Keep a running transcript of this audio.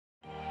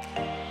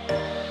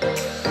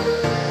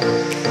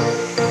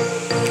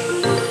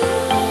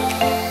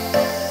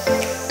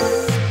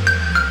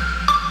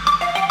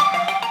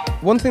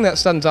One thing that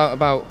stands out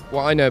about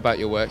what I know about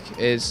your work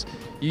is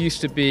you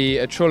used to be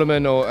a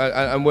trawlerman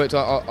and worked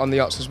on the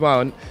yachts as well.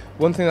 And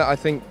one thing that I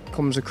think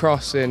comes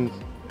across in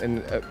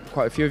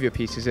quite a few of your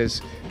pieces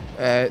is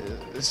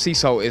sea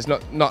salt is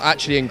not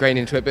actually ingrained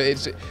into it, but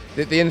it's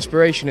the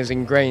inspiration is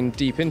ingrained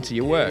deep into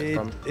your work.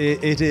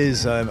 It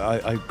is.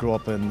 I grew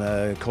up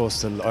in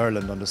coastal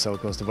Ireland, on the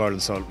south coast of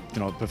Ireland. So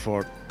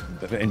before,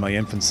 in my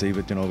infancy,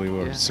 but we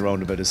were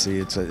surrounded by the sea.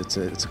 It's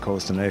a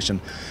coastal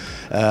nation.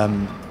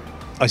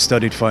 I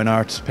studied fine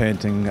art,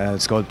 painting,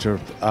 sculpture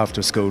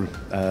after school.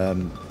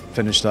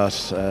 Finished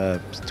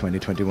that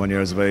 21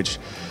 years of age.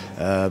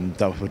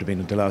 That would have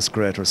been the last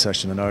great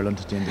recession in Ireland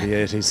at the end of the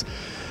 80s.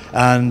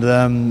 And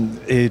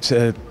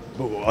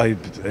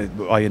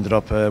I ended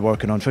up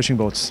working on fishing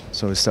boats.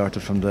 So I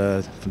started from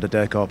the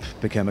deck up,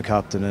 became a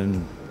captain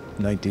in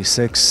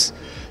 '96.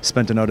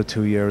 Spent another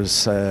 2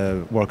 years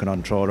working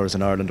on trawlers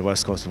in Ireland, the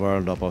west coast of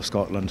Ireland, up off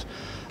Scotland,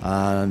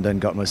 and then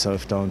got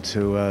myself down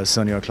to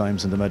sunnier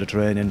climes in the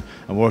Mediterranean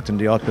and worked in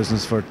the yacht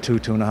business for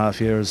 2.5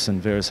 years in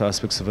various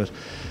aspects of it.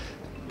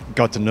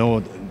 Got to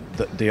know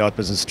the yacht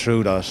business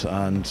through that,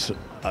 and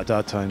at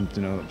that time,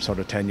 sort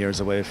of 10 years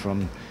away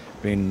from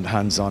being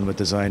hands-on with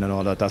design and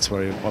all that. That's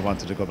where I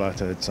wanted to go back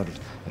to. It sort of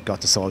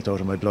got the salt out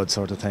of my blood,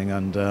 sort of thing,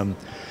 and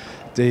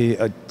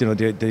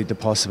the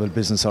possible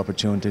business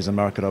opportunities and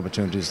market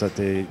opportunities that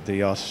the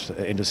yacht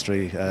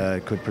industry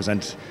could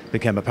present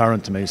became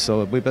apparent to me.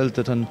 So we built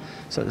it and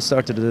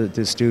started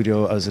the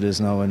studio as it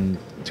is now in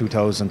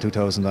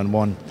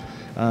 2001.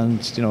 And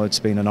it's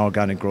been an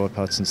organic growth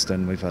path since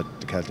then. We've had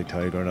the Celtic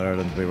Tiger in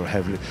Ireland. We were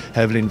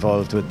heavily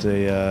involved with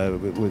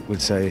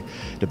the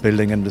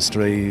building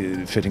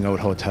industry, fitting out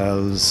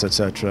hotels,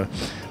 etc.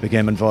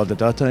 Became involved at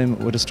that time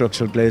with a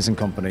structural glazing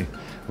company,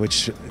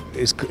 which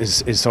is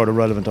sort of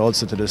relevant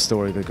also to this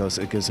story because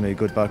it gives me a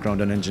good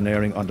background in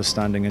engineering,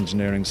 understanding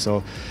engineering.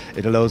 So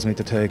it allows me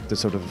to take the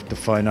sort of the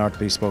fine art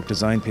bespoke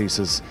design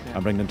pieces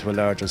and bring them to a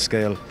larger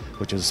scale,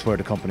 which is where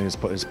the company is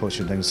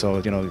pushing things.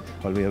 So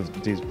while we have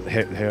these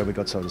here we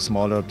got sort of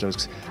smaller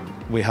objects,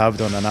 we have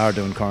done and are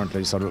doing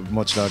currently sort of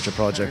much larger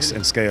projects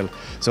in scale.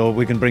 So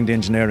we can bring the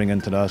engineering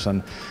into that,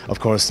 and of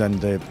course then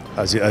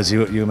as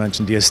you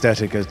mentioned, the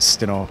aesthetic. It's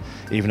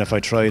even if I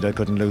tried, I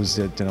couldn't lose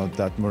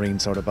that marine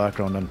sort of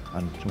background,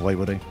 and why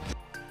would I?